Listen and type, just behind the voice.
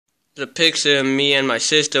the picture of me and my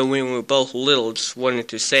sister when we were both little. Just wanted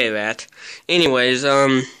to say that. Anyways,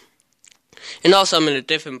 and also I'm in a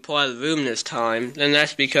different part of the room this time. And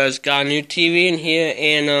that's because got a new TV in here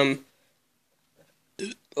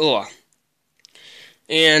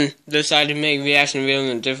and decided to make reaction video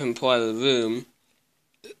in a different part of the room.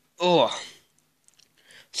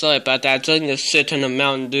 Sorry about that. I just need to sit on a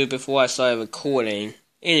Mountain Dew before I started recording.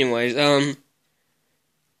 Anyways,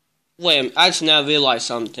 wait, I just now realized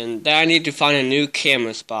something. That I need to find a new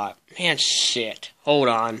camera spot. Man, shit. Hold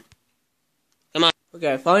on. Come on.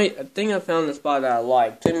 Okay, I think I found the spot that I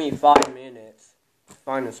like. It took me 5 minutes to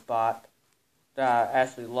find a spot that I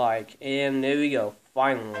actually like. And there we go.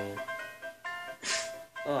 Finally.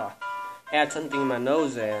 I had something in my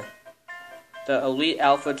nose there. The Elite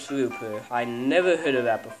Alpha Trooper. I never heard of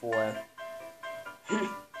that before.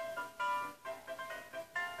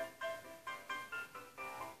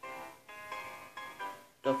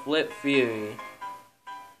 The Flip Fury.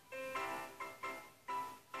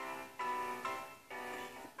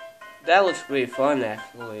 That looks pretty fun,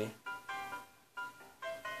 actually.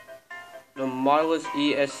 The Marvelous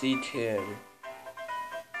ESC-10.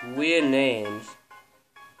 Weird names.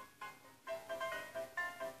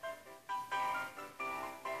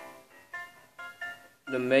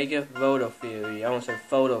 The Mega Photo Fury. I almost said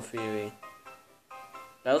Photo Fury.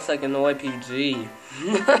 That looks like an RPG.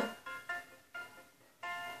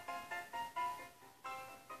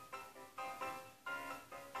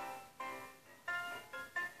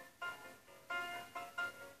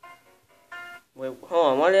 Wait, hold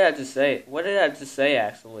on. What did I just say? What did I just say,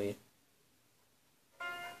 actually?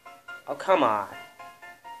 Oh, come on.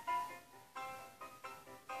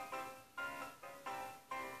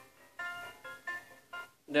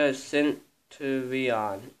 The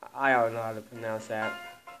Centurion. I don't know how to pronounce that.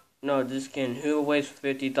 No, just kidding. Who wastes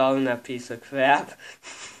 $50 on that piece of crap?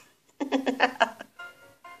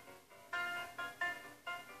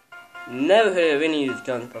 Never heard of any of these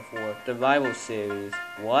guns before. The Rival series.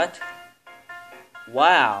 What?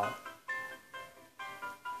 Wow.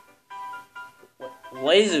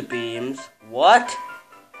 Laser beams? What?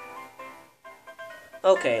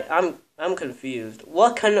 Okay, I'm confused.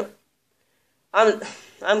 What kind of...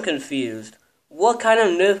 I'm confused. What kind of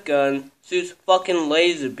Nerf gun shoots fucking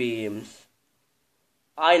laser beams?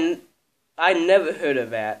 I never heard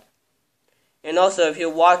of that. And also, if you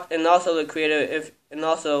watch, and also the creator,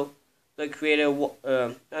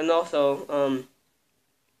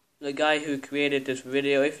 the guy who created this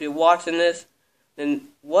video, if you're watching this, then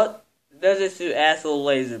what does it do actual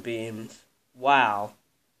laser beams? Wow.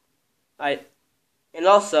 And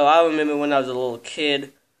also, I remember when I was a little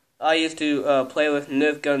kid, I used to play with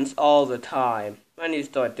Nerf guns all the time. I need to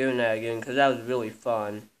start doing that again, because that was really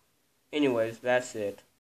fun. Anyways, that's it.